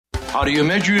How do you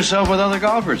measure yourself with other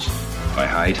golfers? By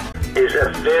height. It's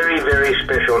a very, very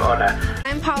special honor.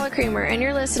 I'm Paula Creamer, and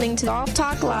you're listening to Golf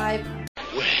Talk Live.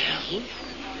 Well,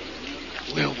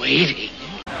 we're waiting.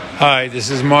 Hi, this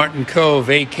is Martin Cove,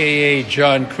 a.k.a.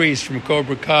 John Kreese from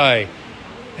Cobra Kai,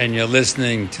 and you're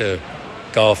listening to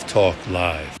Golf Talk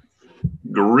Live.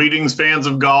 Greetings, fans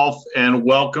of golf, and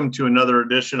welcome to another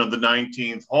edition of the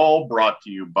 19th Hole, brought to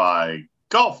you by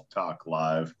Golf Talk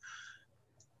Live.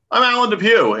 I'm Alan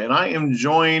Depew, and I am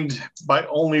joined by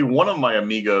only one of my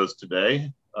amigos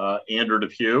today, Andrew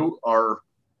Depew, our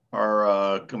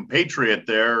compatriot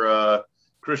there.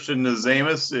 Christian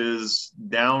Nazamus is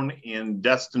down in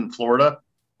Destin, Florida,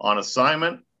 on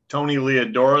assignment. Tony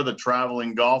Leodora, the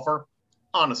traveling golfer,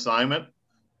 on assignment.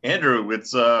 Andrew,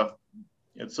 it's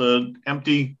an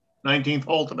empty 19th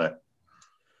hole today.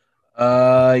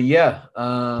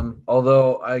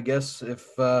 Although I guess if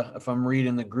I'm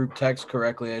reading the group text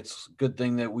correctly, it's a good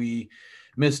thing that we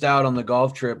missed out on the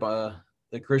golf trip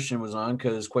that Christian was on,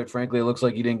 because quite frankly, it looks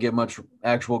like he didn't get much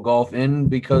actual golf in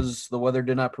because the weather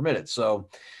did not permit it. So,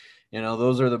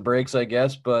 those are the breaks, I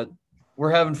guess, but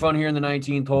we're having fun here in the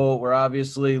 19th hole. We're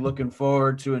obviously looking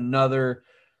forward to another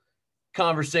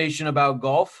conversation about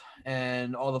golf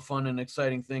and all the fun and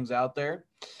exciting things out there.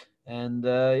 And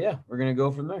we're going to go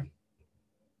from there.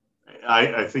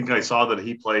 I think I saw that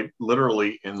he played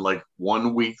literally in like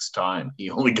 1 week's time. He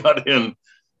only got in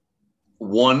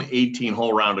one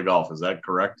 18-hole round of golf. Is that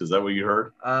correct? Is that what you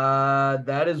heard?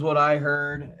 That is what I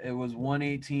heard. It was 1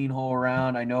 18-hole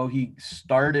round. I know he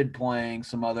started playing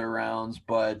some other rounds,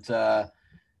 but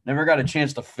never got a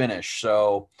chance to finish.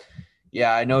 So,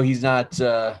 yeah, I know he's not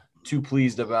too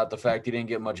pleased about the fact he didn't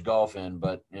get much golf in,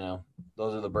 but,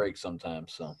 those are the breaks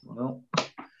sometimes. So, well,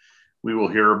 we will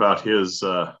hear about his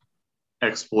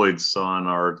exploits on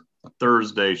our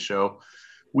Thursday show.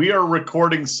 We are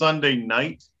recording Sunday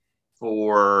night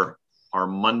for our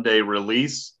Monday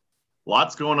release.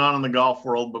 Lots going on in the golf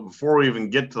world, but before we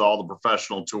even get to all the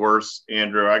professional tours,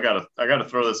 Andrew, I gotta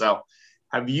throw this out.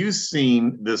 Have you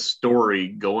seen this story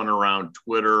going around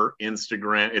Twitter,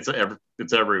 Instagram?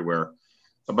 It's everywhere,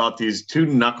 about these two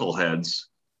knuckleheads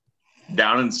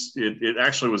down in it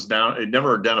actually was down. It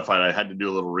never identified. I had to do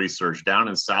a little research. Down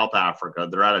in South Africa,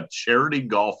 they're at a charity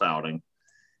golf outing,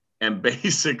 and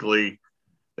basically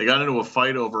they got into a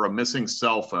fight over a missing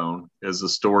cell phone, as the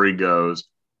story goes,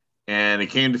 and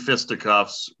it came to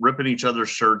fisticuffs, ripping each other's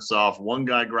shirts off. One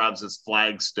guy grabs his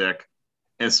flag stick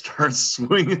and starts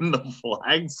swinging the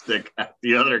flag stick at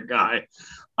the other guy.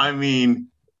 I mean,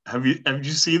 have you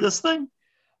seen this thing?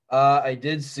 I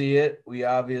did see it. We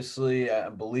obviously, I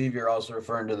believe you're also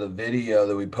referring to the video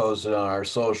that we posted on our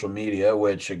social media,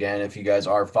 which, again, if you guys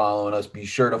are following us, be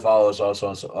sure to follow us also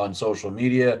on social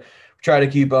media. We try to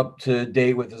keep up to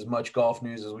date with as much golf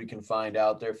news as we can find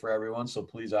out there for everyone, so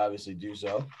please obviously do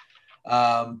so.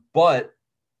 But,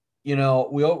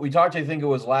 we talked, I think it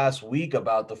was last week,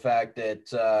 about the fact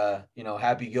that,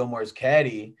 Happy Gilmore's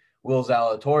caddy, Will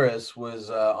Zalatoris, was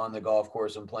on the golf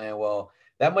course and playing well.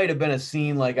 That might have been a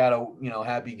scene like out of,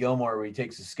 Happy Gilmore, where he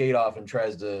takes his skate off and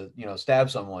tries to, stab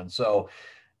someone. So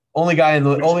only guy in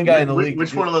the league.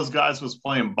 Which one of those guys was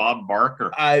playing Bob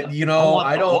Barker? I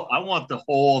want the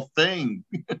whole thing.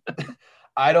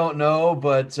 I don't know,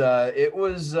 but it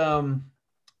was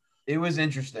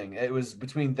interesting. It was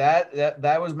between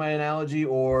that was my analogy,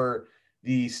 or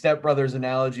the Step Brothers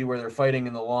analogy, where they're fighting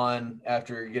in the lawn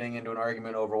after getting into an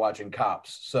argument over watching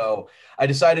Cops. So I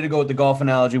decided to go with the golf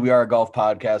analogy. We are a golf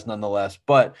podcast nonetheless,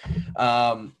 but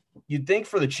you'd think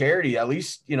for the charity, at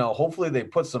least, hopefully they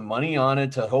put some money on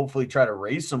it to hopefully try to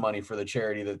raise some money for the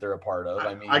charity that they're a part of.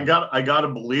 I mean, I got to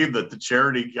believe that the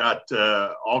charity got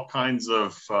all kinds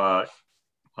of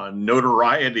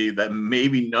notoriety that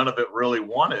maybe none of it really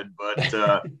wanted,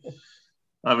 but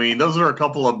I mean, those are a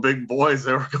couple of big boys.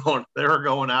 They were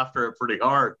going after it pretty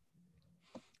hard.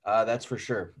 That's for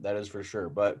sure. That is for sure.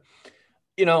 But,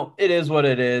 it is what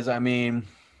it is. I mean,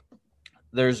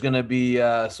 there's going to be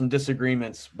some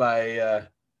disagreements by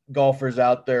golfers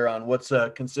out there on what's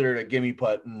considered a gimme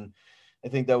putt. And I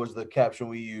think that was the caption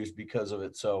we used because of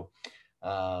it. So,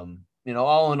 all in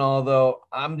all, though,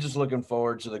 I'm just looking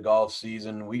forward to the golf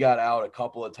season. We got out a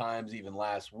couple of times, even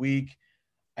last week.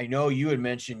 I know you had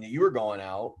mentioned that you were going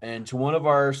out and to one of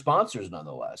our sponsors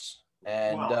nonetheless.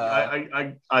 And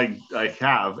I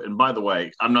have. And by the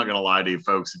way, I'm not going to lie to you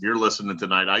folks. If you're listening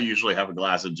tonight, I usually have a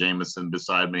glass of Jameson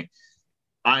beside me.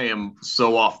 I am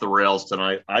so off the rails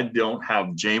tonight. I don't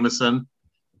have Jameson.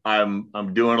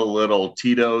 I'm doing a little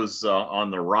Tito's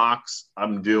on the rocks.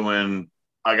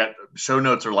 I got show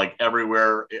notes are like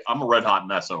everywhere. I'm a red hot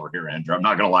mess over here, Andrew. I'm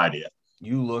not going to lie to you.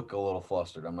 You look a little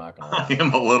flustered. I'm not gonna I lie.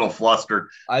 am a little flustered.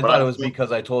 I but thought it was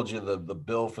because I told you the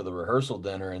bill for the rehearsal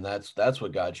dinner, and that's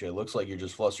what got you. It looks like you're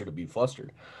just flustered to be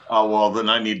flustered. Oh, well, then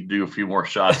I need to do a few more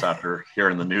shots after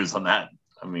hearing the news on that.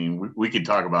 I mean, we could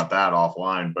talk about that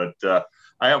offline, but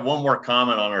I have one more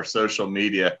comment on our social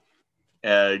media.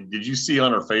 Did you see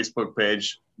on our Facebook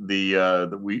page the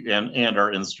we and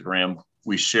our Instagram?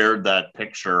 We shared that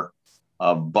picture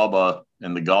of Bubba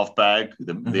in the golf bag,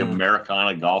 the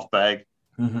Americana golf bag.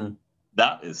 Mm-hmm.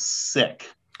 That is sick.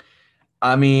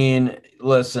 I mean,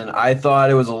 listen, I thought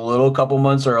it was a couple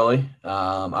months early.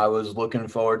 I was looking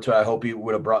forward to. I hope he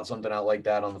would have brought something out like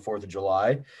that on the 4th of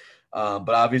July, but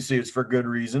obviously it's for good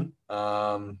reason.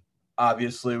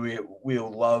 Obviously, we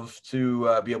love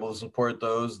to be able to support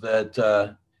those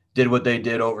that did what they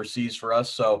did overseas for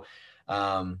us. So,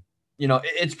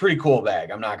 it's pretty cool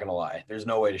bag. I'm not gonna lie. There's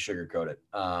no way to sugarcoat it.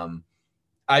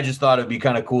 I just thought it'd be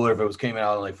kind of cooler if it came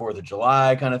out on like 4th of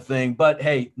July kind of thing. But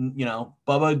hey,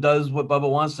 Bubba does what Bubba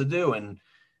wants to do, and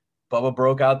Bubba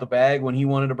broke out the bag when he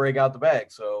wanted to break out the bag.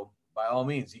 So by all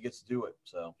means, he gets to do it.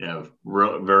 So yeah,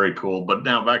 very cool. But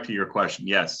now back to your question.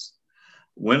 Yes,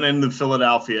 when in the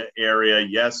Philadelphia area,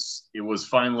 yes, it was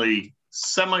finally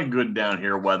semi good down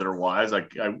here weather wise.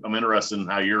 I'm interested in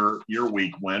how your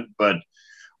week went, but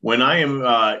when I am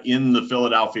in the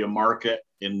Philadelphia market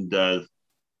and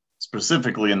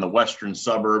specifically in the western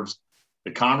suburbs,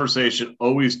 the conversation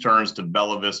always turns to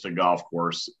Bella Vista Golf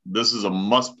Course. This is a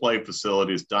must-play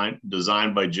facility. It's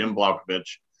designed by Jim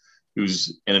Blaukovich,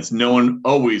 and it's known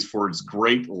always for its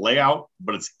great layout,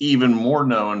 but it's even more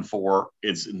known for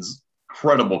its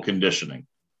incredible conditioning.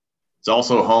 It's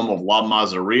also home of La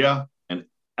Mazzeria, an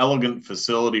elegant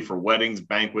facility for weddings,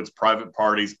 banquets, private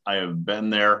parties. I have been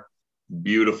there.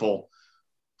 Beautiful.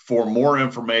 For more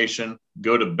information,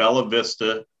 go to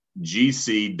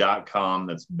bellavistagc.com.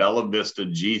 That's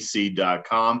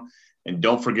bellavistagc.com. And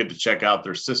don't forget to check out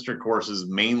their sister courses,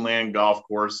 Mainland Golf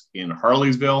Course in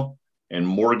Harleysville and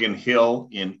Morgan Hill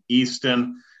in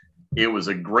Easton. It was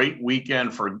a great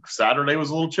weekend for Saturday. Was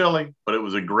a little chilly, but it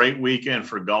was a great weekend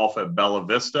for golf at Bella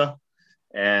Vista.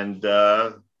 And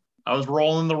I was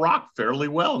rolling the rock fairly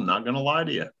well. Not going to lie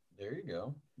to you. There you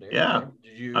go. Yeah.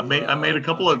 I made a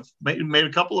couple of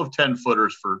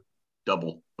 10-footers for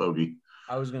double bogey.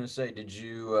 I was going to say, did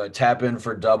you tap in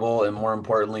for double? And more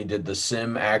importantly, did the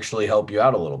sim actually help you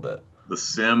out a little bit? The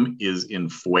sim is in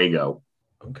fuego.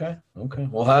 Okay.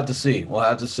 We'll have to see.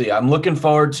 I'm looking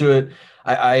forward to it.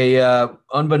 I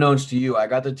unbeknownst to you, I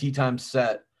got the tee time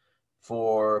set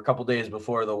for a couple days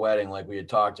before the wedding, like we had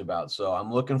talked about. So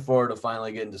I'm looking forward to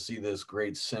finally getting to see this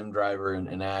great sim driver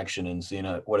in action and seeing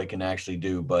what it can actually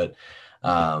do. But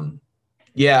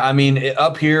yeah, I mean,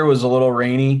 up here was a little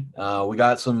rainy. We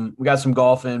got some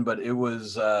golf in, but it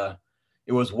was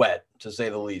wet, to say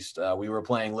the least. We were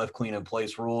playing lift, clean, and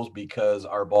place rules because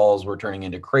our balls were turning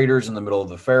into craters in the middle of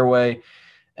the fairway.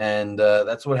 And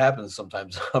that's what happens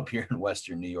sometimes up here in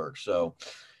Western New York. So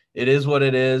it is what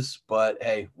it is. But,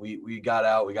 hey, we got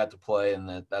out. We got to play,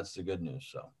 and that's the good news.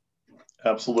 So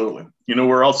absolutely. You know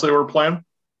where else they were playing?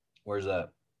 Where's that?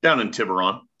 Down in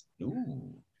Tiburon.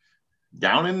 Ooh.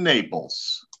 Down in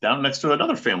Naples, down next to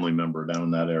another family member down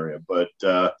in that area. But,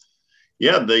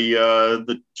 yeah,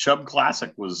 the Chubb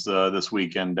Classic was this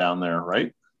weekend down there,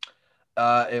 right?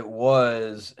 It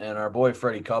was, and our boy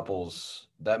Freddie Couples,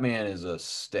 that man is a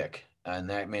stick, and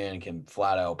that man can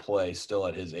flat out play still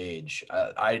at his age.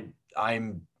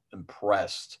 I'm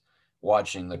impressed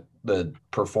watching the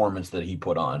performance that he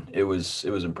put on. It was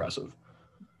impressive.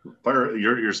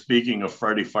 You're speaking of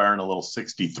Freddie firing a little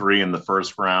 63 in the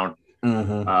first round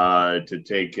to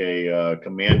take a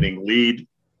commanding lead,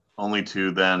 only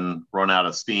to then run out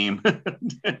of steam.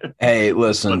 Hey,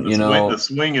 listen, the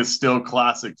swing is still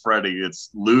classic Freddie. It's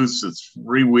loose, it's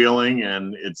freewheeling,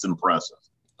 and it's impressive.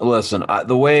 Listen,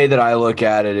 the way that I look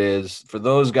at it is, for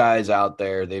those guys out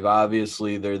there, they're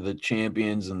the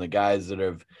champions and the guys that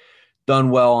have done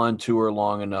well on tour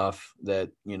long enough that,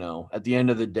 at the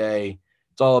end of the day,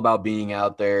 it's all about being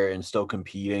out there and still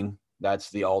competing.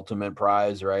 That's the ultimate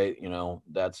prize, right?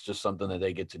 That's just something that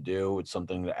they get to do. It's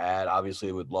something to add. Obviously,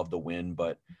 they would love to win,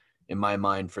 but in my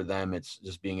mind, for them, it's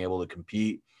just being able to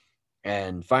compete.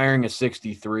 And firing a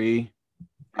 63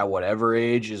 at whatever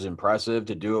age is impressive.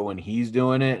 To do it when he's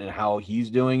doing it and how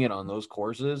he's doing it on those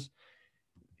courses.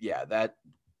 Yeah, that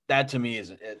to me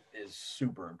is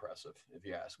super impressive, if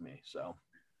you ask me. So,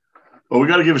 well, we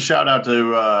got to give a shout out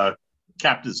to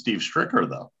Captain Steve Stricker,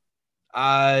 though.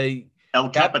 El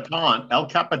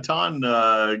Capitan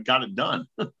got it done.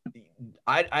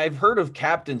 I've heard of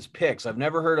captain's picks. I've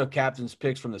never heard of captain's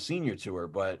picks from the senior tour,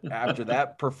 but after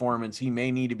that performance, he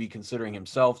may need to be considering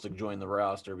himself to join the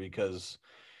roster because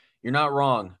you're not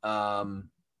wrong.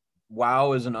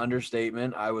 Wow is an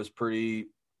understatement. I was pretty,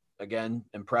 again,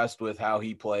 impressed with how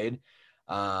he played.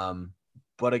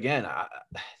 But again,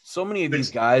 so many of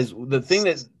these guys, the thing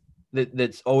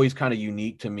that's always kind of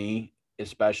unique to me,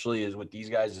 especially is with these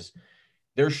guys is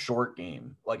their short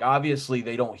game. Like obviously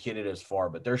they don't hit it as far,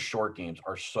 but their short games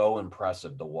are so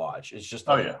impressive to watch. It's just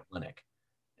like a clinic.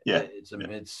 Yeah. It's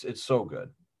so good.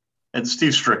 And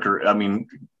Steve Stricker, I mean,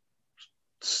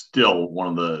 still one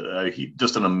of the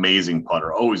just an amazing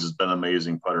putter. Always has been an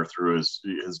amazing putter through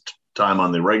his time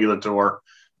on the regular tour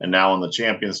and now on the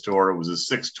Champions Tour. It was his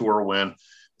 6th tour win,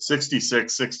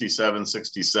 66, 67,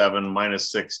 67, minus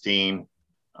 16.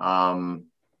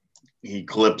 He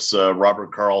clips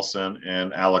Robert Carlson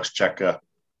and Alex Cheka,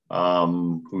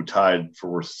 who tied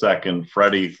for 2nd.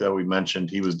 Freddie, that we mentioned,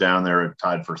 he was down there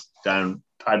tied for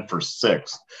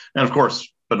 6th. And of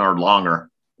course, Bernard Langer.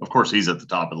 Of course, he's at the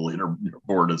top of the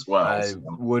leaderboard as well.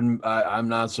 I'm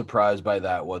not surprised by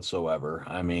that whatsoever.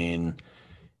 I mean,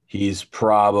 he's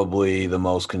probably the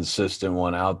most consistent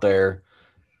one out there.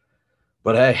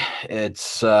 But hey,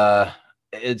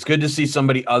 it's good to see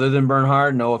somebody other than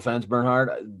Bernhard, no offense,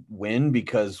 Bernhard, win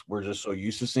because we're just so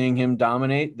used to seeing him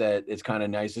dominate that it's kind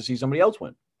of nice to see somebody else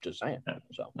win. Just saying.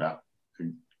 So yeah,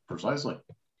 precisely.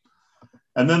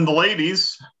 And then the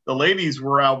ladies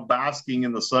were out basking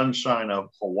in the sunshine of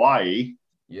Hawaii.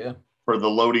 Yeah. For the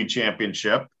Lodi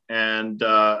Championship. And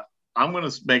I'm going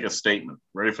to make a statement.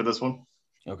 Ready for this one?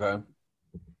 Okay.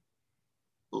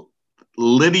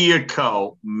 Lydia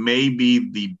Ko may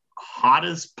be the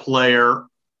hottest player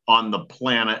on the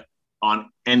planet on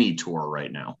any tour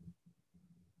right now.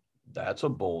 That's a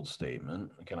bold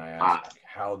statement. Can I ask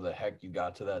how the heck you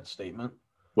got to that statement?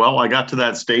 Well, I got to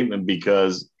that statement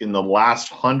because in the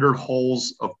last 100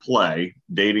 holes of play,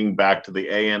 dating back to the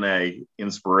ANA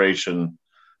Inspiration,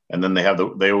 and then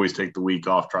they always take the week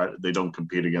off. They don't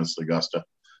compete against Augusta.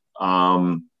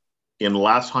 In the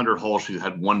last 100 holes, she's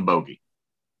had 1 bogey.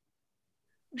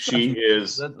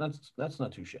 That's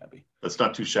not too shabby. That's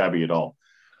not too shabby at all.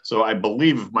 So I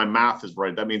believe if my math is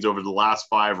right, that means over the last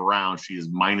 5 rounds, she is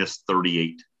minus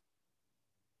 38.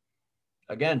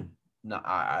 Again, no,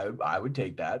 I would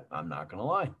take that. I'm not going to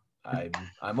lie.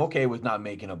 I'm okay with not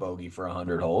making a bogey for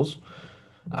 100 holes.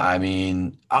 I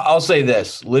mean, I'll say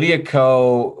this. Lydia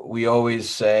Ko, we always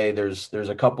say there's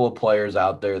a couple of players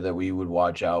out there that we would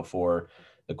watch out for.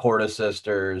 The Korda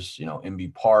sisters,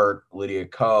 Inbee Park, Lydia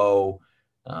Ko,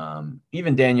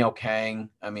 even Danielle Kang.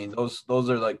 I mean, those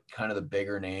are like kind of the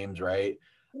bigger names, right?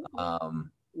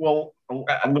 Well,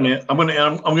 I'm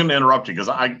gonna interrupt you because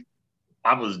I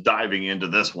was diving into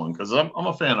this one because I'm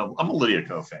a Lydia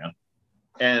Ko fan,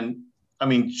 and I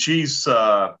mean she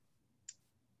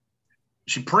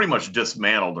pretty much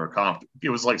dismantled her comp. It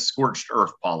was like scorched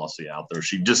earth policy out there.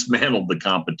 She dismantled the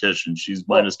competition. She's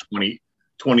minus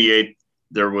 28.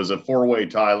 There was a 4-way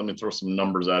tie. Let me throw some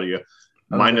numbers out of you.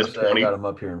 Minus 20. I got them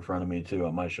up here in front of me too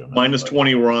on my show. Minus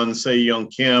 20 runs. Sei Young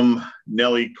Kim,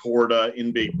 Nelly Korda,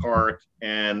 Inbee Park,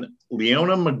 and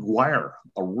Leona McGuire,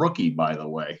 a rookie, by the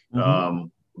way.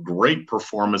 Mm-hmm. Great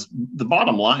performance. The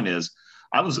bottom line is,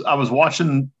 I was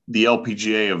watching the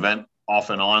LPGA event off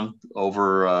and on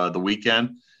over the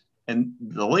weekend, and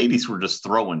the ladies were just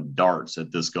throwing darts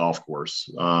at this golf course.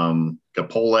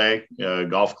 Kapolei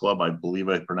Golf Club, I believe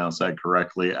I pronounced that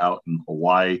correctly, out in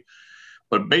Hawaii.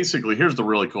 But basically, here's the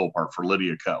really cool part for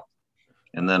Lydia Ko,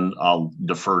 and then I'll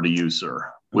defer to you,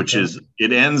 sir, which is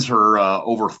it ends her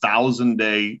over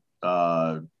 1,000-day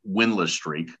winless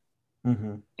streak.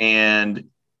 Mm-hmm. And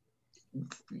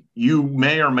you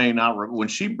may or may not when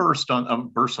she burst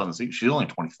on the scene, she's only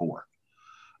 24.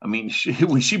 I mean,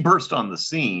 when she burst on the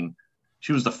scene,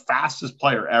 she was the fastest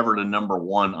player ever to number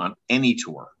 1 on any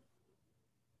tour.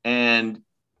 And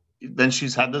then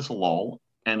she's had this lull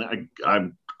and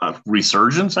a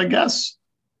resurgence, I guess.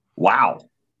 Wow.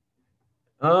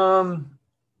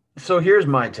 So here's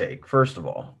my take. First of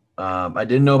all, I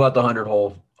didn't know about the 100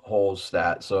 holes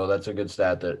stat, so that's a good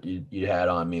stat that you had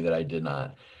on me that I did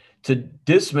not. To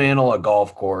dismantle a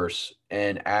golf course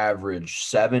and average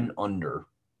 7 under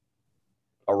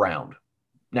around.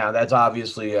 Now, that's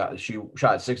obviously she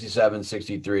shot 67,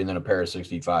 63, and then a pair of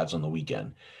 65s on the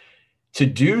weekend. To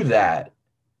do that,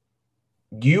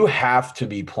 you have to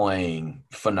be playing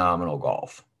phenomenal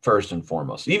golf, first and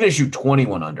foremost. Even if you shoot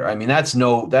 21 under, I mean, that's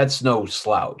no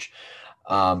slouch.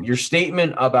 Your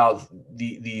statement about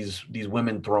these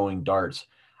women throwing darts,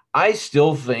 I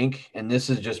still think, and this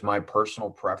is just my personal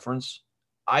preference,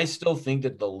 I still think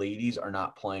that the ladies are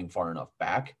not playing far enough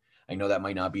back. I know that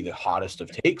might not be the hottest of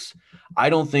takes. I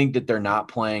don't think that they're not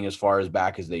playing as far as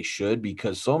back as they should,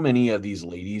 because so many of these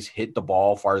ladies hit the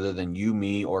ball farther than you,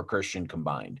 me, or Christian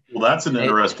combined. Well, that's an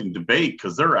interesting debate,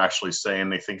 because they're actually saying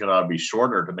they think it ought to be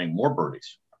shorter to make more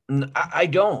birdies. I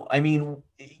don't. I mean,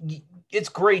 it's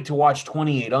great to watch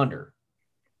 28 under,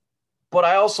 but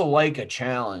I also like a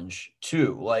challenge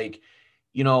too. Like,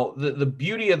 you know, the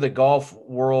beauty of the golf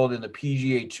world and the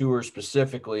PGA Tour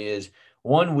specifically is,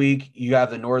 1 week you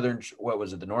have the Northern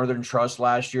Trust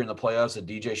last year in the playoffs, the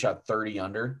DJ shot 30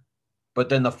 under, but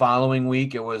then the following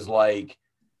week it was like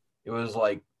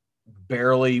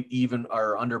barely even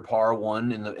or under par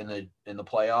one in the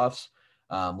playoffs,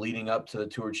 leading up to the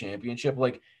Tour Championship.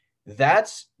 Like,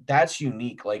 that's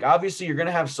unique. Like, obviously you're going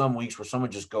to have some weeks where someone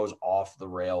just goes off the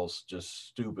rails, just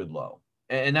stupid low,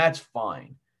 and that's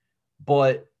fine,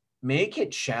 but make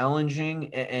it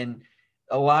challenging. And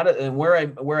a lot of, and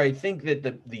where I think that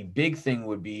the big thing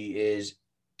would be is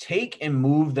take and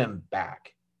move them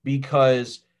back,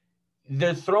 because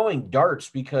they're throwing darts,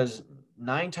 because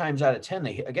 9 times out of 10,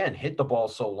 they again hit the ball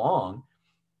so long,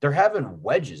 they're having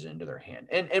wedges into their hand.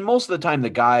 And most of the time the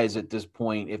guys at this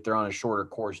point, if they're on a shorter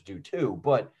course, do too,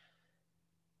 but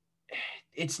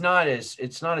it's not as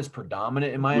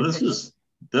predominant in my opinion.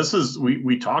 This is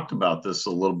we talked about this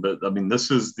a little bit. I mean,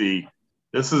 this is the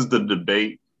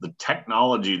debate, the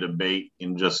technology debate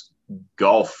in just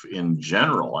golf in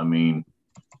general. I mean,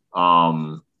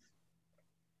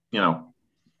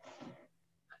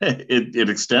 it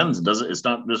extends. It's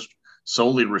not just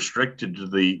solely restricted to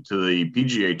the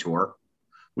PGA Tour.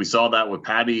 We saw that with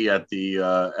Patty at the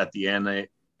ANA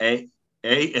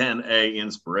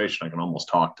Inspiration. I can almost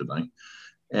talk tonight.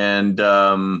 And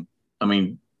I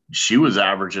mean, she was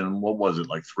averaging, what was it,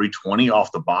 like 320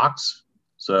 off the box?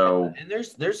 So, and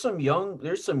there's some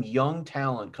young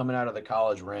talent coming out of the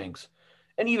college ranks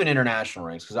and even international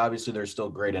ranks, because obviously there's still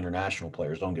great international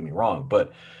players, don't get me wrong.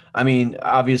 But I mean,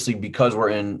 obviously, because we're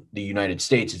in the United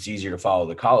States, it's easier to follow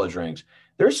the college ranks.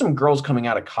 There's some girls coming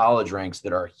out of college ranks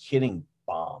that are hitting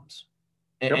bombs.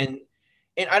 And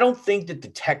I don't think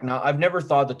that I've never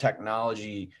thought the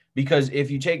technology, because if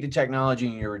you take the technology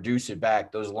and you reduce it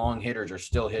back, those long hitters are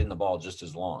still hitting the ball just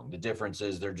as long. The difference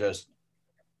is they're just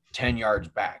 10 yards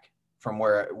back from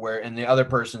where and the other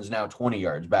person's now 20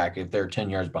 yards back if they're 10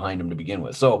 yards behind them to begin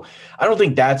with. So I don't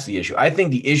think that's the issue. I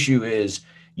think the issue is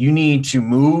you need to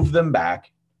move them back,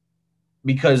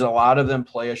 because a lot of them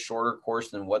play a shorter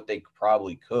course than what they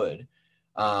probably could.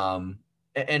 And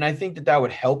I think that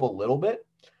would help a little bit.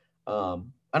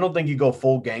 I don't think you go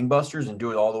full gangbusters and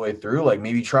do it all the way through. Like,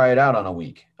 maybe try it out on a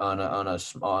week, on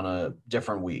a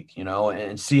different week,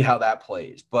 and see how that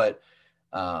plays. But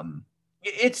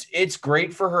it's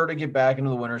great for her to get back into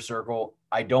the winner's circle.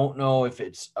 I don't know if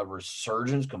it's a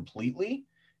resurgence completely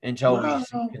until we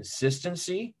see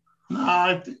consistency.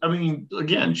 No, I mean,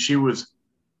 again, she was,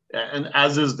 and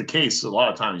as is the case a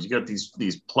lot of times, you get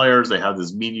these players, they have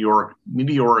this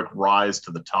meteoric rise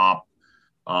to the top.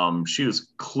 She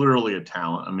was clearly a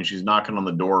talent. I mean, she's knocking on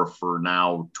the door for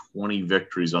now 20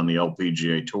 victories on the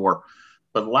LPGA Tour.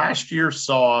 But last year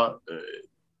saw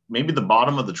maybe the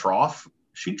bottom of the trough.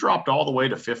 She dropped all the way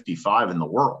to 55 in the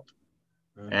world.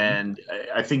 Mm-hmm. And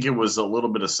I think it was a little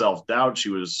bit of self-doubt.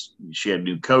 She had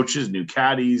new coaches, new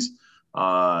caddies.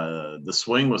 The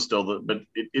swing was still but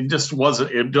it just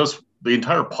wasn't, the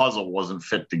entire puzzle wasn't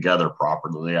fit together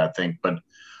properly, I think. But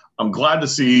I'm glad to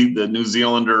see the New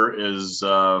Zealander is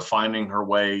finding her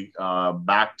way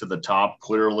back to the top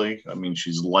clearly. I mean,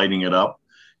 she's lighting it up,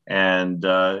 and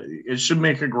it should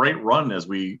make a great run as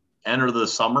we enter the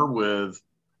summer with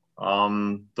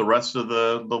the rest of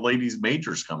the ladies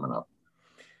majors coming up.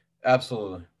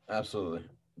 Absolutely.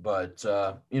 But,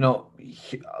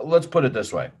 let's put it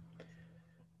this way.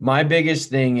 My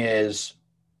biggest thing is,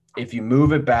 if you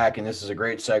move it back, and this is a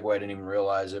great segue, I didn't even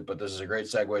realize it, but this is a great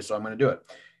segue, so I'm going to do it.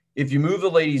 If you move the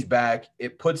ladies back,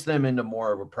 it puts them into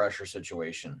more of a pressure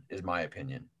situation, is my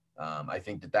opinion. I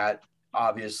think that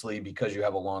obviously, because you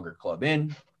have a longer club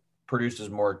in, produces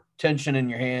more tension in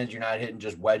your hands. You're not hitting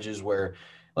just wedges where,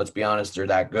 let's be honest, they're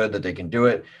that good that they can do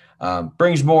it.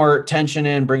 Brings more tension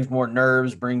in, brings more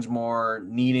nerves, brings more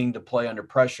needing to play under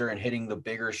pressure and hitting the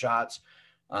bigger shots,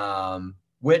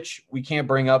 which we can't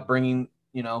bring up,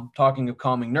 talking of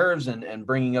calming nerves and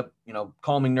bringing up,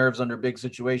 calming nerves under big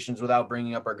situations without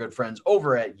bringing up our good friends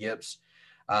over at Yips.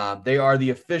 They are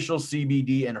the official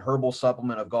CBD and herbal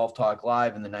supplement of Golf Talk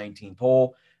Live in the 19th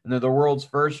hole, and they're the world's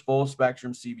first full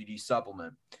spectrum CBD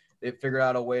supplement. They've figured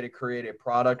out a way to create a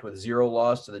product with zero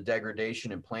loss to the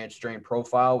degradation and plant strain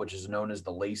profile, which is known as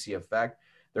the Lacey effect.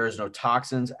 There is no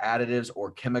toxins, additives,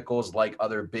 or chemicals like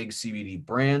other big CBD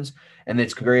brands. And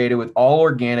it's created with all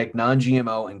organic,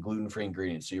 non-GMO, and gluten-free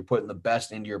ingredients. So you're putting the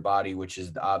best into your body, which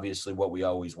is obviously what we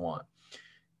always want.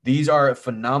 These are a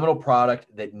phenomenal product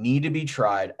that need to be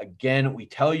tried. Again, we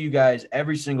tell you guys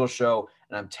every single show,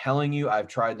 and I'm telling you, I've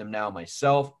tried them now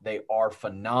myself. They are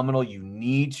phenomenal. You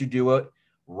need to do it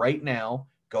right now.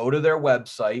 Go to their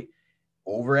website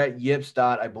over at yips.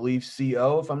 I believe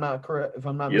co, if I'm not correct, if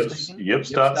I'm not mistaken.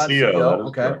 Yips.co.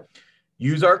 Okay. Correct.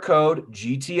 Use our code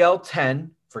GTL10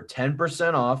 for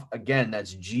 10% off. Again,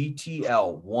 that's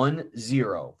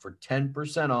GTL10 for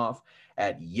 10% off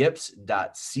at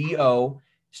yips.co.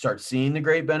 Start seeing the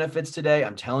great benefits today.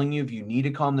 I'm telling you, if you need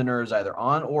to calm the nerves either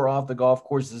on or off the golf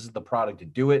course, this is the product to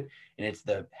do it. And it's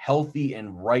the healthy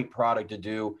and right product to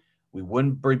do. We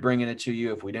wouldn't be bringing it to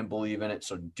you if we didn't believe in it.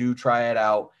 So do try it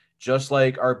out. Just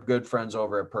like our good friends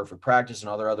over at Perfect Practice and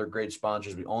other great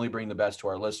sponsors, we only bring the best to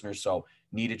our listeners. So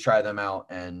need to try them out.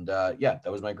 And yeah,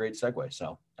 that was my great segue.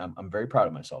 So I'm very proud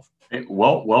of myself. Hey,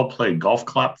 well played. Golf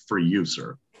clap for you,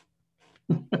 sir.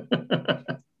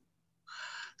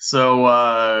 So,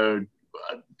 I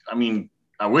mean,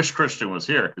 I wish Christian was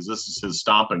here because this is his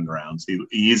stomping grounds.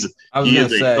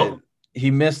 He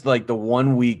missed like the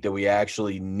 1 week that we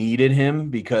actually needed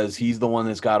him because he's the one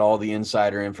that's got all the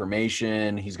insider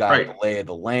information. He's got the lay of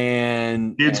the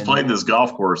land. He's played this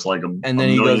golf course like a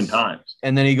million times.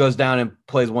 And then he goes down and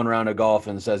plays one round of golf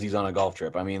and says he's on a golf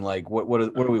trip. I mean, like, what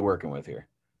are we working with here?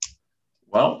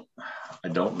 Well, I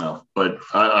don't know, but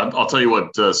I'll tell you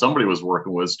what somebody was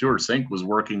working with. Stuart Sink was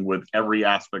working with every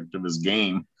aspect of his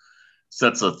game.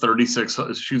 Sets a 36,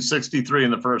 shoots 63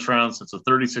 in the first round. Sets a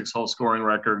 36-hole scoring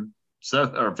record,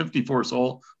 or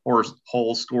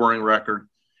 54-hole scoring record,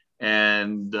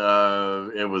 and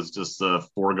it was just a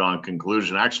foregone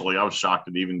conclusion. Actually, I was shocked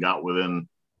it even got within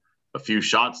a few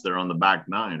shots there on the back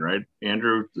nine. Right,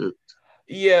 Andrew?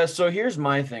 Yeah, so here's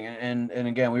my thing, and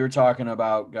again, we were talking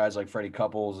about guys like Freddie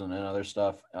Couples and other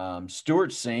stuff.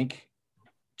 Stuart Sink,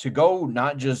 to go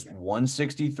not just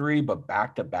 163, but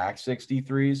back-to-back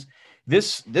 63s,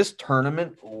 this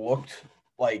tournament looked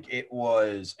like it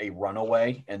was a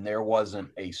runaway, and there wasn't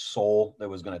a soul that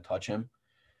was going to touch him.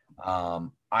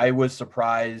 I was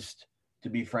surprised, to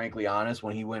be frankly honest,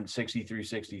 when he went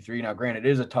 63-63. Now, granted, it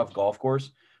is a tough golf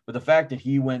course, but the fact that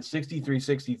he went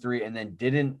 63-63 and then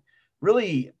didn't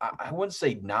really, I wouldn't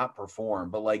say not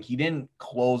perform, but like he didn't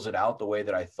close it out the way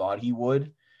that I thought he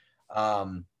would.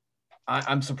 I'm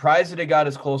surprised that it got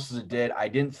as close as it did. I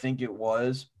didn't think it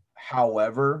was.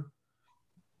 However,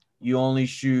 you only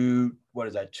shoot,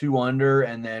 2 under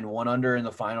and then 1 under in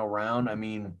the final round. I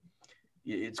mean,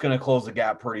 it's going to close the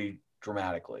gap pretty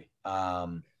dramatically.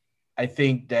 I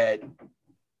think that,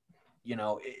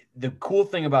 the cool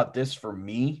thing about this for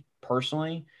me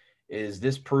personally is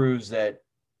this proves that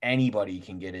anybody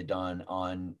can get it done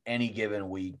on any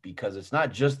given week, because it's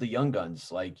not just the young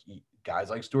guns, like guys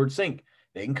like Stuart Sink.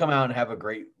 They can come out and have a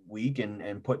great week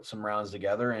and put some rounds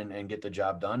together and get the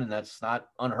job done. And that's not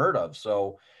unheard of.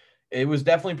 So it was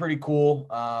definitely pretty cool.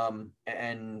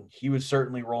 And he was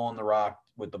certainly rolling the rock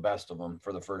with the best of them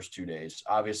for the first 2 days.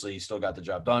 Obviously he still got the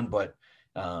job done, but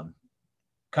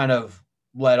kind of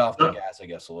let off the gas, I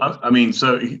guess, a little bit. I mean,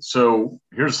 so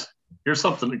here's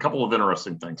something, a couple of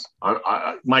interesting things.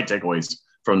 My takeaways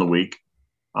from the week.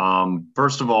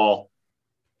 First of all,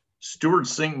 Stuart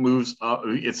Sink moves up.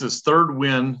 It's his third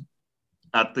win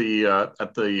at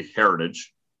the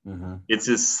Heritage. Mm-hmm. It's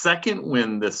his second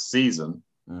win this season.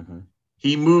 Mm-hmm.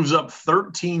 He moves up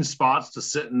 13 spots to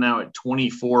sitting now at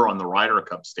 24 on the Ryder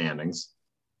Cup standings.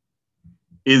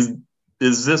 Is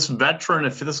this veteran,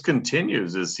 if this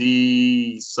continues, is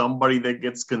he somebody that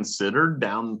gets considered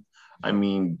down? I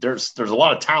mean, there's a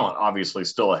lot of talent obviously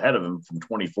still ahead of him from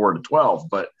 24 to 12,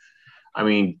 but I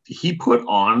mean, he put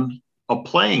on a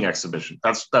playing exhibition.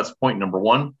 That's point number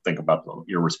one. Think about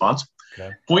your response.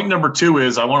 Okay. Point number two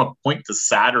is I want to point to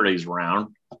Saturday's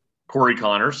round. Corey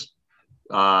Connors,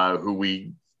 who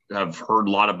we have heard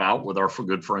a lot about with our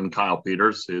good friend Kyle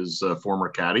Peters, his former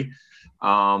caddy.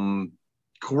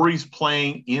 Corey's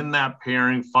playing in that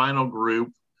pairing, final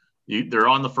group. They're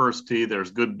on the first tee.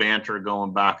 There's good banter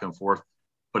going back and forth,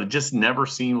 but it just never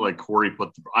seemed like Corey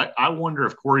I wonder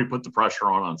if Corey put the pressure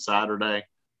on Saturday.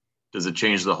 Does it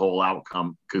change the whole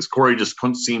outcome? Because Corey just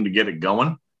couldn't seem to get it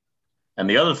going. And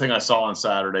the other thing I saw on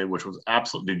Saturday, which was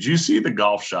did you see the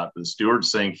golf shot that Stuart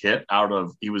Sink hit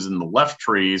he was in the left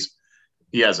trees.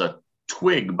 He has a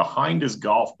twig behind his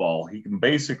golf ball. He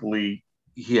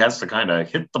has to kind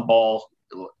of hit the ball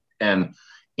and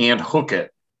hook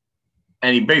it.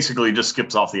 And he basically just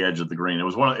skips off the edge of the green. It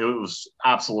was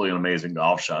absolutely an amazing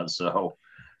golf shot. So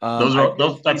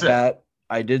That's it.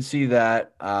 I did see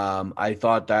that. I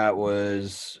thought that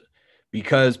was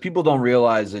because people don't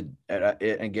realize it.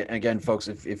 Again, folks,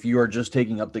 if you are just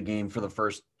taking up the game for the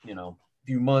first,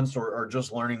 few months or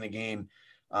just learning the game,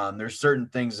 there's certain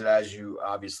things that as you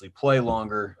obviously play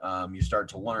longer, you start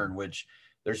to learn, which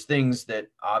there's things that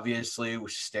obviously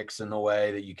sticks in the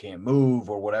way that you can't move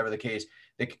or whatever the case,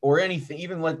 or anything,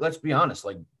 even let's be honest,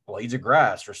 like blades of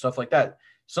grass or stuff like that.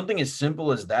 Something as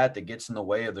simple as that gets in the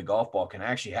way of the golf ball can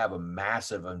actually have a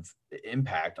massive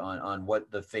impact on what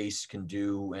the face can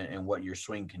do and what your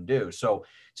swing can do. So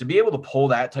to be able to pull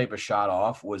that type of shot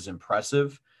off was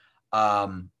impressive.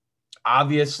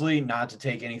 Obviously, not to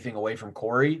take anything away from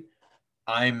Corey,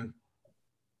 I'm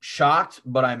shocked,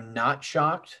 but I'm not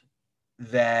shocked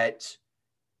that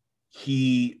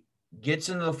he gets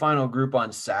into the final group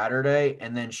on Saturday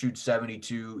and then shoots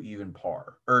 72 even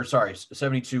par,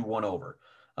 72 one over.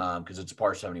 Because it's a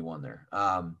par 71 there.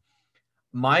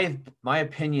 My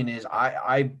opinion is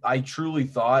I truly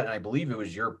thought, and I believe it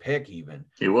was your pick even.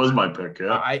 It was my pick,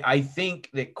 yeah. I think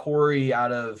that Corey,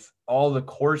 out of all the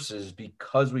courses,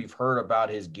 because we've heard about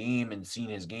his game and seen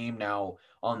his game now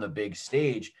on the big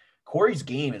stage, Corey's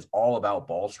game is all about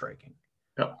ball striking.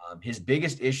 Yep. His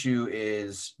biggest issue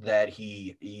is that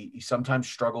he sometimes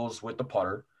struggles with the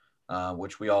putter,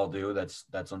 which we all do.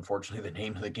 That's unfortunately the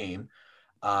name of the game.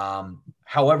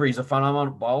 However, he's a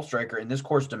phenomenal ball striker, and this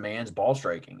course demands ball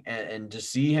striking. And to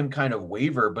see him kind of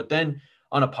waver, but then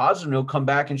on a positive note, come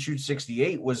back and shoot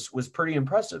 68 was pretty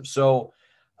impressive. So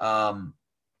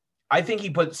I think he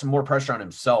put some more pressure on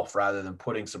himself rather than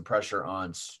putting some pressure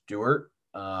on Stewart.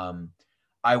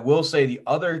 I will say the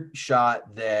other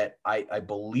shot that I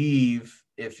believe,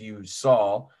 if you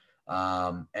saw,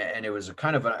 and it was a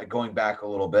kind of going back a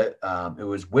little bit, it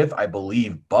was with, I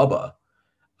believe, Bubba.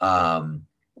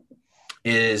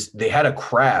 Is they had a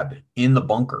crab in the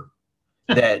bunker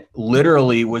that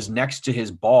literally was next to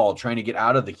his ball trying to get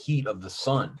out of the heat of the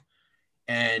sun.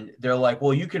 And they're like,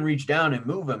 well, you can reach down and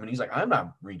move him. And he's like, I'm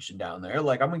not reaching down there.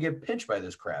 Like, I'm going to get pinched by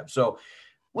this crab. So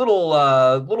little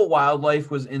wildlife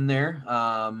was in there,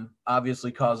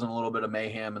 obviously causing a little bit of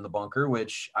mayhem in the bunker,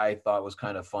 which I thought was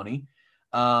kind of funny.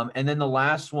 And then the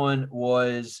last one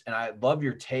was, and I love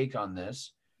your take on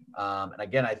this, and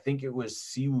again, I think it was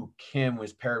Siwoo Kim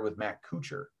was paired with Matt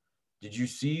Kuchar. Did you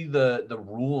see the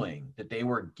ruling that they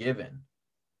were given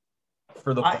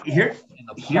for the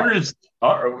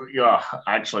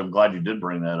actually, I'm glad you did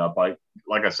bring that up.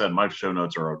 Like I said, my show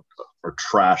notes are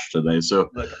trash today. So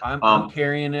look, I'm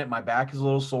carrying it. My back is a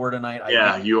little sore tonight.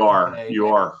 You are.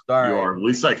 At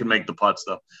least I can make the putts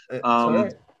though.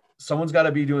 Right. Someone's got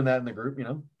to be doing that in the group,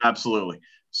 Absolutely.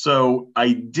 So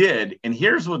I did, and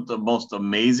here's what the most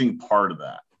amazing part of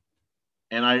that,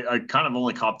 and I kind of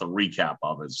only caught the recap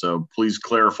of it, so please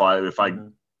clarify if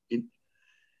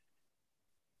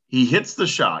he hits the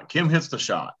shot, Kim hits the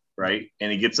shot, right? And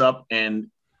he gets up, and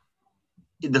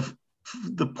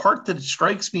the part that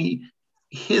strikes me,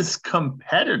 his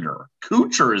competitor,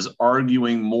 Kuchar, is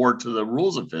arguing more to the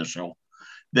rules official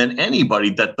than anybody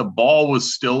that the ball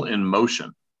was still in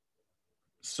motion.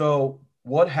 So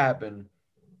what happened?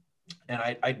 And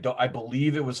I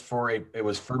believe it was for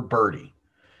birdie.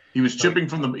 He was chipping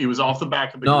he was off the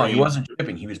back of the green. No, he wasn't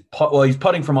chipping. He was he's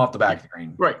putting from off the back of the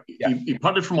green. Right. Yeah. He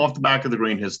putted from off the back of the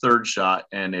green, his third shot,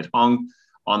 and it hung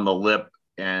on the lip,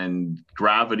 and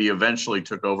gravity eventually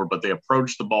took over, but they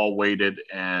approached the ball, waited,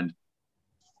 and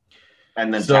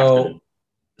then tapped it.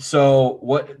 So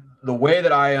what the way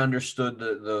that I understood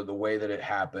the way that it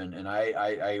happened, and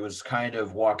I was kind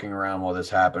of walking around while this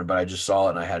happened, but I just saw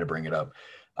it and I had to bring it up.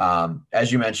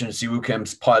 As you mentioned, Siwoo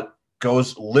Kim's putt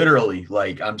goes literally,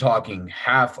 like I'm talking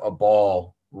half a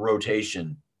ball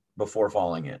rotation before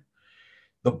falling in.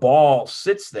 The ball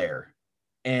sits there,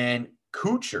 and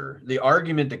Kuchar, the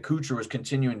argument that Kuchar was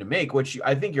continuing to make, which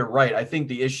I think you're right. I think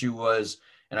the issue was,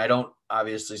 and I don't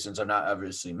obviously, since I've not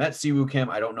obviously met Siwoo Kim,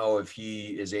 I don't know if he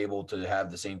is able to have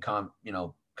the same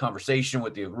conversation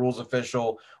with the rules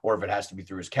official, or if it has to be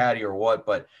through his caddy or what.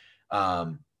 But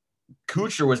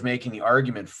Kuchar was making the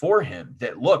argument for him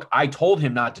that, look, I told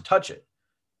him not to touch it.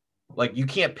 Like, you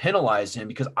can't penalize him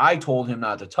because I told him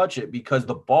not to touch it because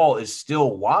the ball is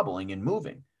still wobbling and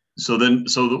moving. So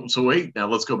wait, now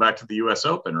let's go back to the U.S.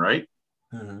 Open, right?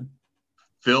 Mm-hmm.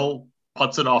 Phil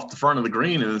puts it off the front of the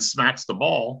green and then smacks the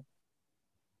ball,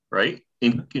 right?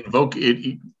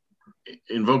 Invoking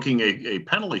a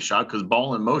penalty shot because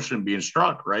ball in motion being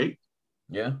struck, right?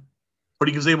 Yeah. But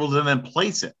he was able to then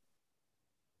place it.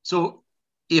 So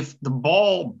if the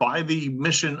ball, by the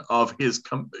mission of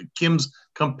Kim's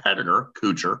competitor,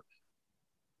 Kuchar,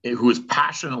 who is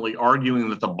passionately arguing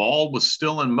that the ball was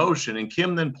still in motion and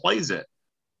Kim then plays it,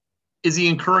 is he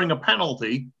incurring a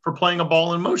penalty for playing a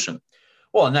ball in motion?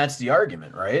 Well, and that's the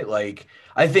argument, right? Like,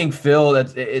 I think Phil,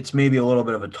 it's maybe a little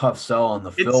bit of a tough sell on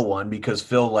the Phil one, because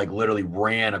Phil like literally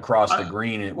ran across the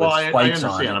green with spikes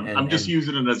on it. I'm just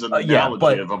using it as an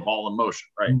analogy of a ball in motion,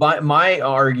 right? But my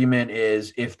argument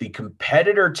is, if the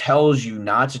competitor tells you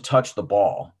not to touch the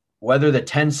ball, whether the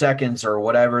 10 seconds or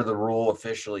whatever the rule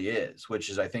officially is, which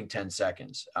is I think 10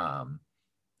 seconds.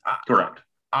 Correct.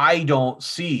 I don't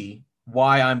see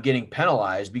why I'm getting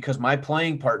penalized, because my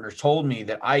playing partners told me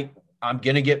that I'm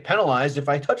going to get penalized if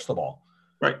I touch the ball.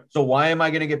 Right. So why am I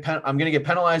going to get I'm going to get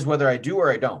penalized whether I do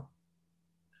or I don't.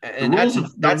 And that's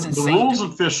insane.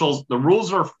 The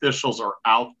rules officials are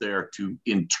out there to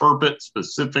interpret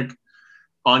specific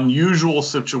unusual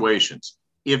situations.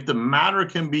 If the matter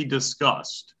can be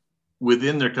discussed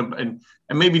within their and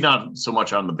maybe not so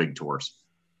much on the big tours,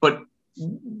 but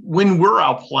when we're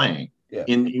out playing,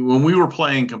 when we were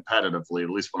playing competitively,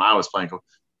 at least when I was playing,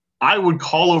 I would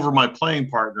call over my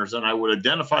playing partners and I would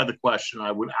identify the question.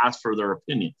 I would ask for their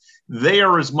opinion. They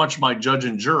are as much my judge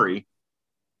and jury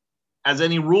as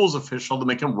any rules official to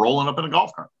make them rolling up in a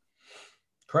golf cart.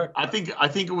 Correct. I think I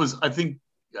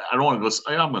don't want to go,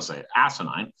 I'm going to say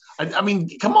asinine. I mean,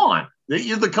 come on.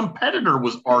 The competitor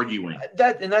was arguing.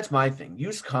 That's my thing.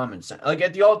 Use common sense. Like,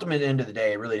 at the ultimate end of the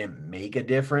day, it really didn't make a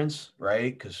difference,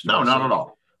 right? No, not at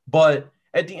all. But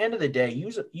at the end of the day,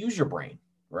 use your brain,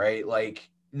 right? Like,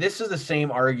 this is the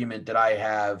same argument that I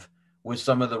have with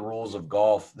some of the rules of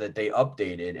golf that they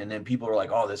updated, and then people are like,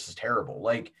 "Oh, this is terrible."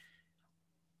 Like,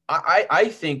 I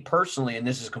think personally, and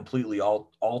this is completely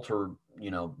altered,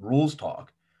 rules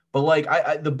talk. But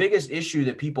like, the biggest issue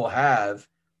that people have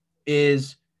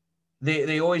is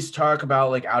they always talk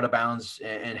about like out of bounds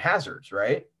and hazards,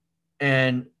 right?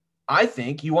 And I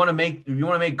think you want to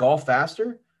make golf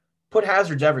faster. Put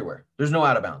hazards everywhere. There's no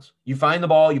out of bounds. You find the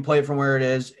ball, you play it from where it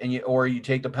is, or you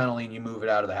take the penalty and you move it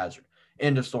out of the hazard.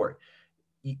 End of story.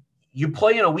 You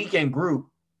play in a weekend group,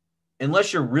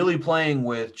 unless you're really playing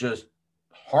with just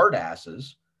hard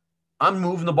asses. I'm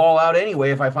moving the ball out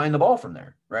anyway if I find the ball from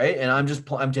there, right? And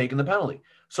I'm taking the penalty.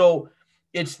 So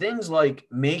it's things like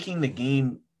making the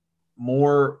game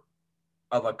more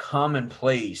of a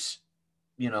commonplace,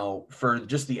 for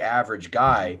just the average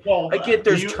guy. Well, I get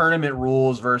there's tournament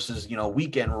rules versus,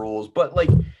 weekend rules, but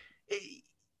like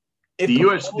the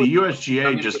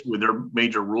USGA just with their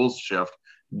major rules shift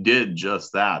did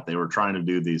just that. They were trying to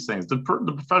do these things. The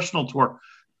professional tour,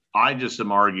 I just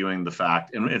am arguing the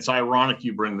fact, and it's ironic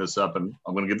you bring this up, and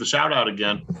I'm going to give the shout out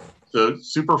again. The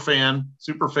super fan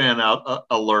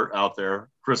alert out there,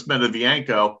 Chris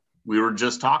Metavienko. We were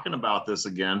just talking about this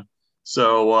again.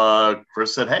 So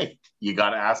Chris said, "Hey, you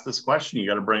got to ask this question. You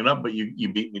got to bring it up." But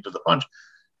you beat me to the punch.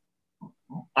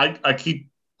 I keep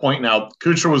pointing out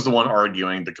Kuchar was the one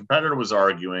arguing. The competitor was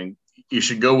arguing. You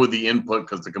should go with the input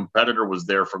because the competitor was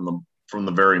there from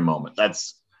the very moment.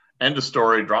 That's end of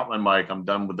story. Drop my mic. I'm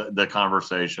done with the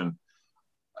conversation.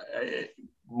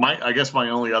 I guess my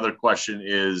only other question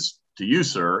is to you,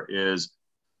 sir, is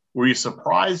were you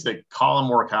surprised that Colin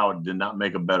Morikawa did not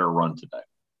make a better run today?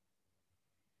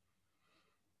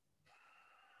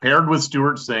 Paired with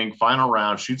Stuart Singh, final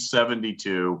round, shoots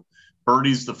 72,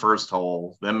 birdies the first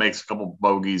hole, then makes a couple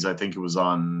bogeys. I think it was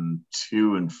on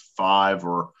 2 and 5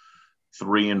 or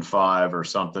 3 and 5 or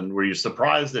something. Were you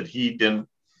surprised that he didn't?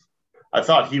 I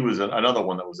thought he was another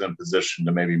one that was in position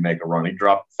to maybe make a run. He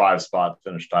dropped 5 spots,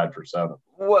 finished tied for 7.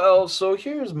 Well, so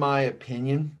here's my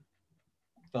opinion.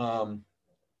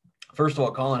 First of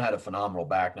all, Colin had a phenomenal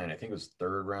back nine. I think it was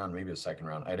 3rd round, maybe the 2nd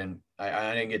round. I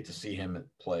didn't get to see him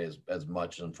play as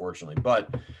much, unfortunately. But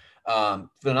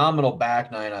phenomenal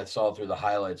back nine. I saw through the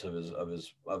highlights of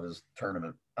his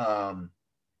tournament.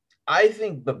 I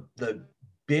think the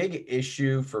big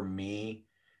issue for me,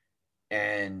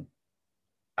 and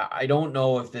I don't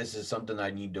know if this is something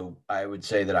I would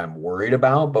say that I'm worried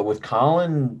about, but with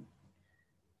Colin,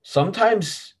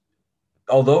 sometimes,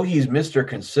 although he's Mr.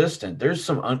 Consistent, there's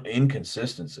some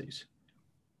inconsistencies.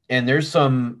 And there's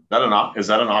some... Is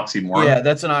that an oxymoron? Yeah,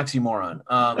 that's an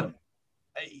oxymoron.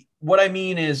 What I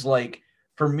mean is, like,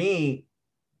 for me,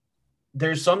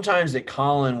 there's sometimes that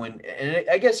Colin, and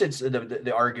I guess it's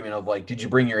the argument of, like, did you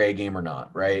bring your A game or not,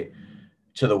 right,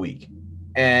 to the week?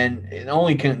 And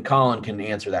only Colin can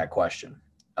answer that question.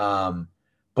 But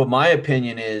my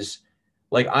opinion is,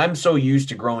 like, I'm so used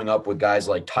to growing up with guys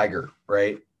like Tiger,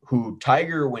 right? When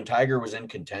Tiger was in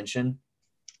contention,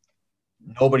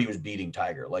 nobody was beating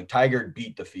Tiger. Like, Tiger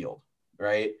beat the field,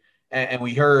 right? And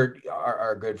we heard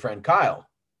our good friend Kyle,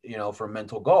 from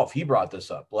Mental Golf, he brought this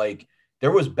up. Like,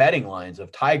 there was betting lines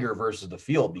of Tiger versus the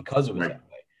field because it was that way.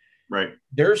 Right.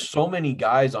 There's so many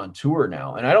guys on tour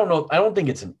now, and I don't think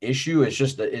it's an issue. It's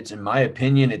just that it's, in my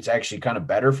opinion, it's actually kind of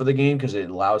better for the game because it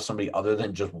allows somebody other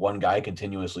than just one guy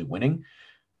continuously winning.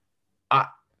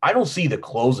 I don't see the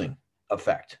closing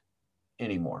effect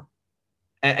anymore.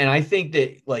 And I think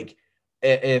that, like,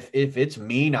 if it's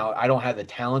me now, I don't have the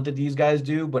talent that these guys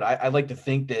do, but I like to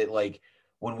think that, like,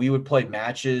 when we would play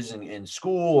matches in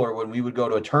school or when we would go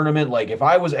to a tournament, like, if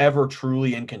I was ever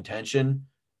truly in contention,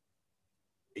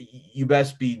 you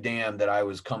best be damned that I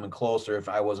was coming closer if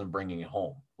I wasn't bringing it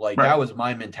home. Like, right. That was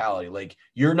my mentality. Like,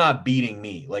 you're not beating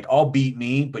me. Like, I'll beat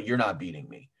me, but you're not beating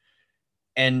me.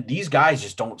 And these guys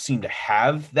just don't seem to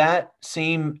have that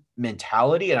same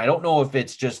mentality. And I don't know if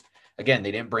it's just, again,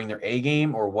 they didn't bring their A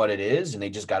game or what it is, and they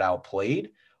just got outplayed,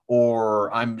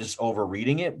 or I'm just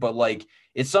overreading it. But, like,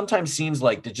 it sometimes seems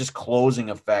like the just closing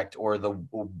effect or the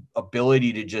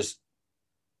ability to just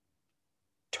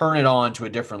turn it on to a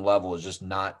different level is just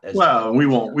not as well. We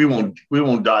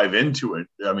won't dive into it.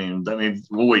 I mean,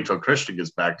 we'll wait till Christian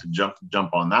gets back to jump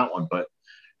on that one. But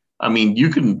I mean, you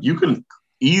can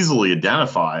easily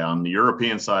identify on the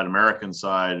European side, American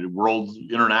side, world,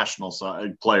 international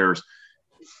side players,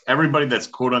 everybody that's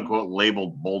quote unquote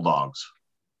labeled bulldogs,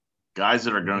 guys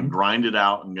that are going to grind it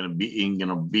out and going to beat.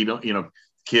 You know,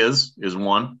 Kiz is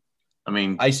one. I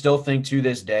mean, I still think to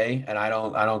this day, and I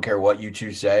don't care what you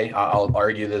two say. I'll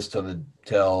argue this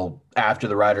till after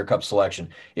the Ryder Cup selection.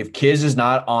 If Kiz is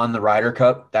not on the Ryder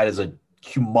Cup, that is a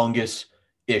humongous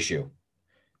issue.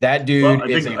 That dude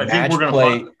is a match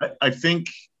play. I think,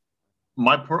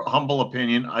 my humble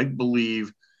opinion, I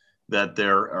believe that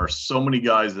there are so many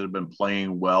guys that have been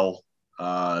playing well.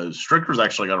 Stricker's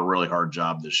actually got a really hard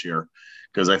job this year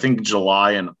because I think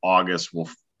July and August will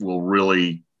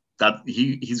really. That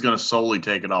he's going to solely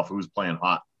take it off who's playing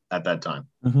hot at that time.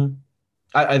 Mm-hmm.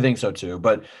 I think so too,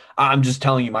 but I'm just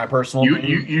telling you my personal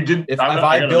opinion. You did. If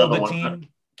I build the team,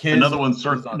 another one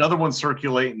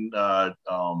circulating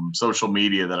social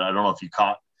media that I don't know if you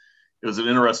caught. It was an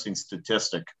interesting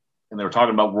statistic, and they were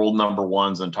talking about world number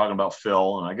ones and talking about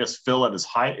Phil, and I guess Phil at his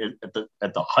height at the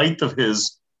height of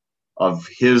his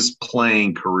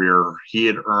playing career, he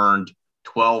had earned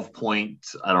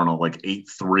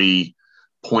 12.83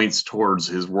 points towards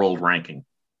his world ranking.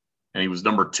 And he was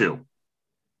number 2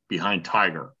 behind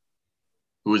Tiger,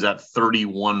 who was at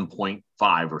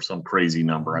 31.5 or some crazy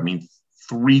number. I mean,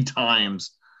 3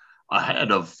 times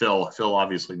ahead of Phil. Phil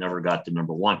obviously never got to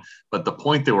number 1. But the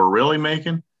point they were really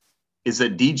making is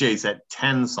that DJ's at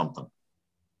 10 something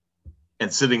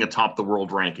and sitting atop the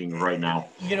world ranking right now.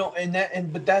 You know,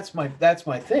 but that's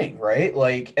my thing, right?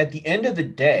 Like, at the end of the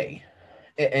day,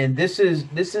 and this is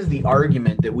the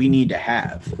argument that we need to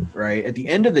have, right? At the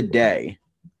end of the day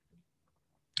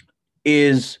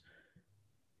is,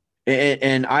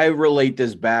 and I relate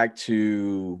this back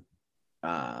to,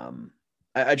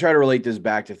 I try to relate this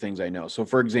back to things I know. So,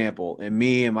 for example,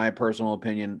 in my personal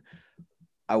opinion,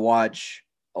 I watch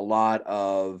a lot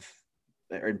of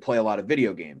and play a lot of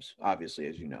video games, obviously,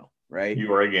 as you know, right?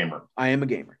 You are a gamer. I am a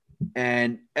gamer.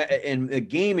 And in a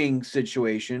gaming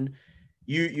situation,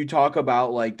 you talk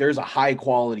about, like, there's a high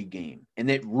quality game and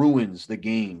it ruins the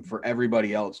game for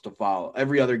everybody else to follow,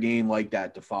 every other game like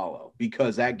that to follow,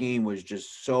 because that game was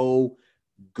just so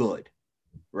good,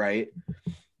 right?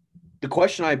 The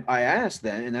question I asked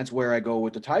then, and that's where I go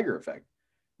with the Tiger effect,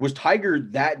 was Tiger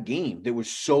that game that was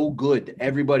so good that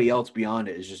everybody else beyond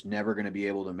it is just never going to be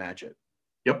able to match it?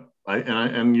 Yep. I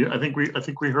think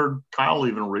we heard Kyle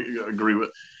even agree with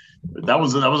that.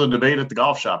 Was a debate at the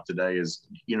golf shop today, is,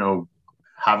 you know,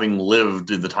 having lived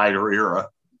in the Tiger era,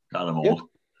 God, I'm old. Yeah.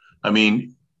 I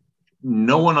mean,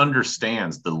 no one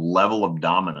understands the level of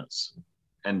dominance,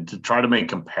 and to try to make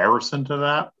comparison to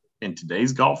that in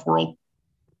today's golf world,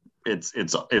 it's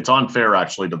unfair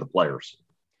actually to the players.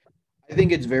 I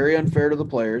think it's very unfair to the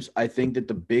players. I think that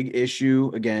the big issue,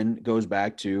 again, goes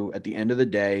back to, at the end of the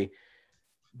day,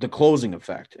 the closing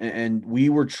effect. And we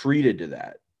were treated to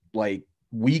that. Like,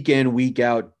 week in, week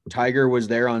out, Tiger was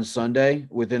there on Sunday.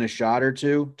 Within a shot or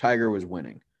two, Tiger was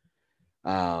winning.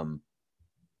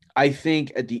 I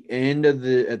think at the end,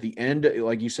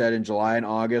 like you said, in July and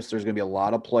August, there's going to be a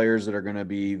lot of players that are going to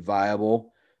be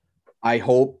viable. I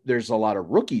hope there's a lot of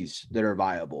rookies that are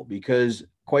viable, because,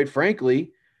 quite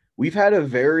frankly, we've had a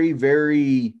very,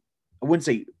 very, I wouldn't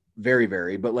say very,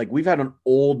 very, but, like, we've had an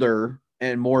older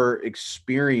and more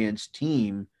experienced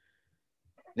team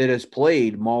that has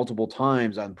played multiple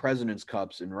times on President's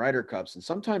Cups and Ryder Cups. And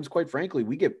sometimes, quite frankly,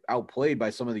 we get outplayed by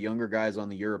some of the younger guys on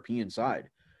the European side.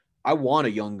 I want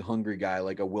a young, hungry guy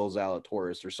like a Will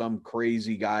Zalatoris, or some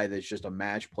crazy guy that's just a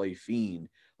match play fiend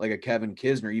like a Kevin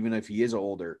Kisner, even if he is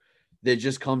older, that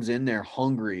just comes in there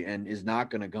hungry and is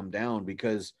not going to come down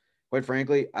because, quite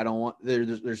frankly, I don't want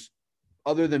there's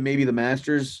other than maybe the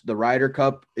Masters, the Ryder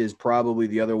Cup is probably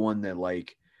the other one that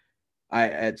like I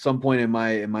at some point in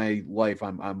my life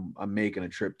I'm making a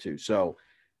trip to. So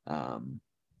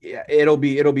yeah, it'll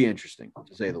be interesting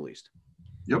to say the least.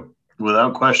 Yep,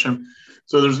 without question.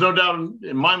 So there's no doubt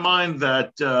in my mind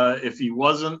that if he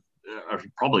wasn't, or he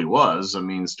probably was. I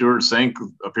mean, Stuart Sank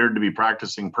appeared to be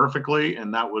practicing perfectly,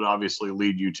 and that would obviously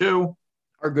lead you to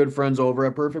our good friends over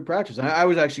at Perfect Practice. I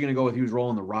was actually going to go with he was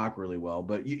rolling the rock really well,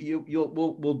 but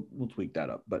we'll tweak that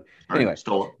up. But anyway,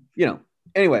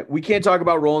 anyway, we can't talk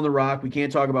about rolling the rock. We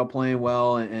can't talk about playing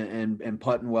well and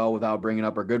putting well without bringing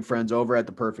up our good friends over at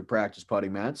the Perfect Practice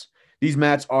putting mats. These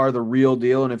mats are the real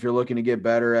deal, and if you're looking to get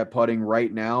better at putting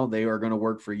right now, they are going to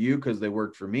work for you because they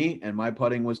worked for me, and my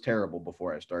putting was terrible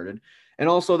before I started. And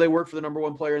also, they work for the number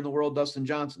one player in the world, Dustin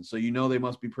Johnson, so they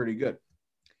must be pretty good.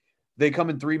 They come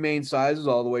in 3 main sizes,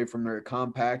 all the way from their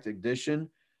compact edition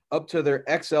up to their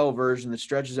XL version that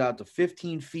stretches out to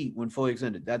 15 feet when fully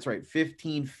extended. That's right,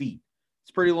 15 feet.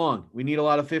 It's pretty long. We need a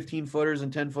lot of 15-footers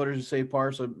and 10-footers to save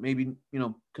par, so maybe,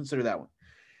 consider that one.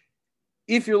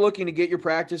 If you're looking to get your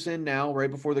practice in now, right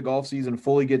before the golf season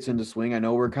fully gets into swing, I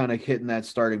know we're kind of hitting that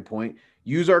starting point.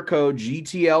 Use our code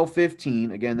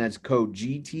GTL15. Again, that's code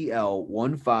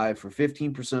GTL15 for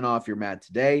 15% off your mat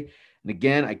today. And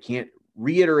again, I can't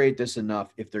reiterate this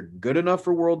enough. If they're good enough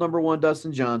for world number one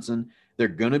Dustin Johnson, they're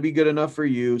going to be good enough for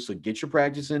you. So get your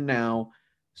practice in now.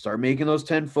 Start making those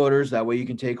 10-footers. That way you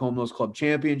can take home those club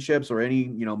championships or any,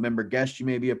 member guest you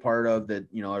may be a part of that,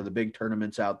 are the big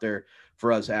tournaments out there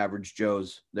for us average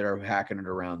Joes that are hacking it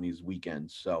around these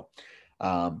weekends. So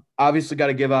obviously got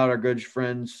to give out our good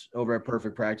friends over at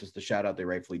Perfect Practice the shout out they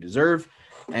rightfully deserve.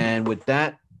 And with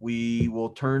that, we will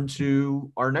turn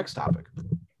to our next topic.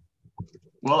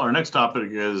 Well, our next topic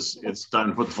is it's time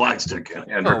to put the flagstick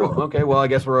in. Andrew. Oh, okay. Well, I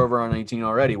guess we're over on 18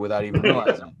 already without even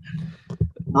realizing.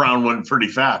 Round one pretty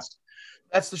fast.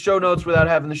 That's the show notes without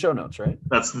having the show notes, right?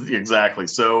 Exactly.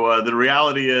 So the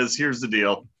reality is, here's the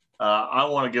deal. I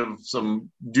want to give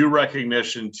some due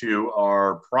recognition to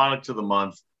our product of the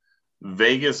month,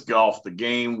 Vegas Golf, the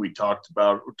game. We talked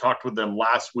with them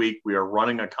last week. We are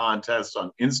running a contest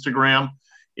on Instagram.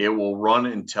 It will run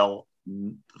until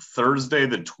Thursday,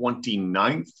 the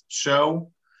 29th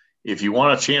show. If you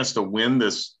want a chance to win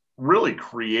this really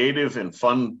creative and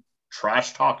fun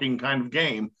trash talking kind of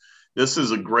game, this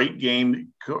is a great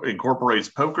game that incorporates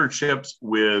poker chips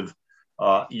with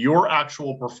your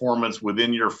actual performance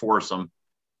within your foursome.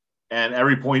 And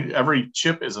every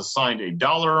chip is assigned a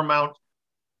dollar amount.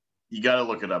 You got to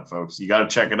look it up, folks. You got to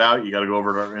check it out. You got to go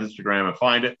over to our Instagram and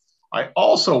find it. I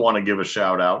also want to give a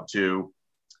shout out to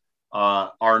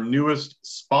our newest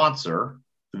sponsor,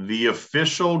 the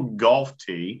official golf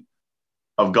tee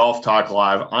of Golf Talk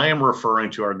Live. I am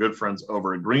referring to our good friends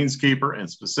over at Greenskeeper and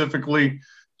specifically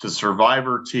to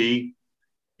Survivor Tee.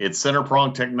 Its center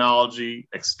prong technology,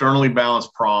 externally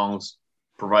balanced prongs,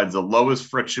 provides the lowest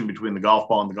friction between the golf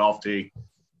ball and the golf tee.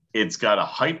 It's got a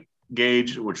height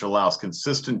gauge, which allows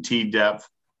consistent tee depth.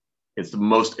 It's the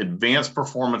most advanced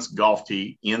performance golf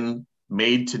tee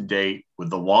made to date with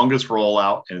the longest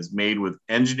rollout, and is made with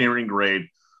engineering grade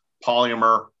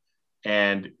polymer.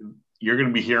 And you're going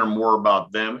to be hearing more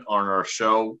about them on our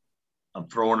show. I'm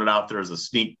throwing it out there as a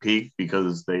sneak peek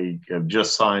because they have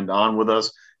just signed on with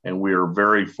us, and we are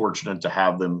very fortunate to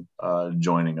have them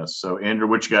joining us. So, Andrew,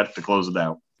 what you got to close it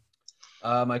out?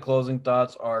 My closing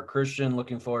thoughts are, Christian,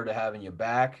 looking forward to having you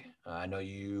back. I know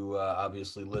you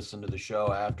obviously listen to the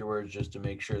show afterwards just to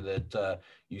make sure that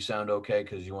you sound okay,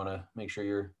 because you want to make sure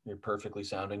you're perfectly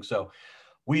sounding. So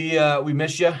we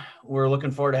miss you. We're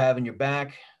looking forward to having you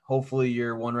back. Hopefully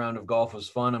your one round of golf was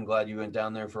fun. I'm glad you went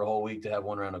down there for a whole week to have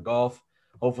one round of golf.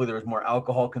 Hopefully there was more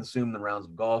alcohol consumed than rounds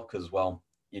of golf, because, well,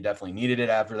 you definitely needed it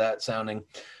after that sounding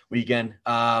weekend.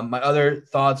 My other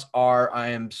thoughts are, I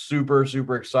am super,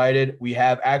 super excited. We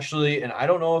have actually, and I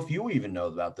don't know if you even know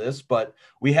about this, but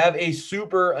we have a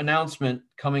super announcement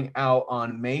coming out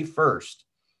on May 1st.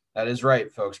 That is right,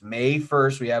 folks. May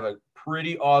 1st, we have a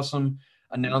pretty awesome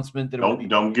announcement that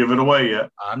don't give it away yet.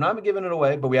 I'm not giving it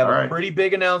away, but we have a pretty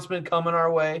big announcement coming our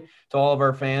way to all of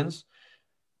our fans.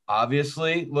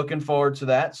 Obviously, looking forward to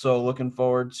that. So looking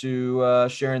forward to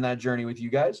sharing that journey with you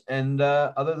guys. And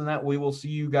other than that, we will see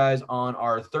you guys on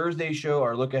our Thursday show,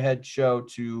 our look ahead show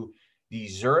to the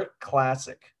Zurich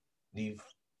Classic, the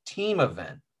team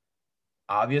event.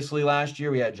 Obviously, last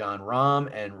year we had John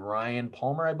Rahm and Ryan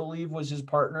Palmer, I believe, was his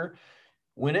partner,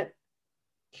 win it.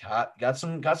 Got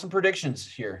some predictions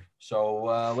here.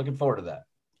 So looking forward to that.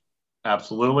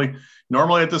 Absolutely.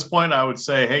 Normally at this point, I would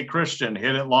say, hey, Christian,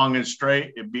 hit it long and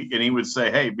straight. And he would say,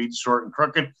 hey, beat short and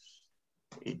crooked.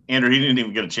 Andrew, he didn't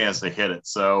even get a chance to hit it.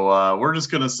 So we're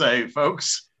just going to say,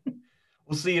 folks,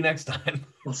 we'll see you next time.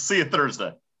 We'll see you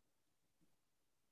Thursday.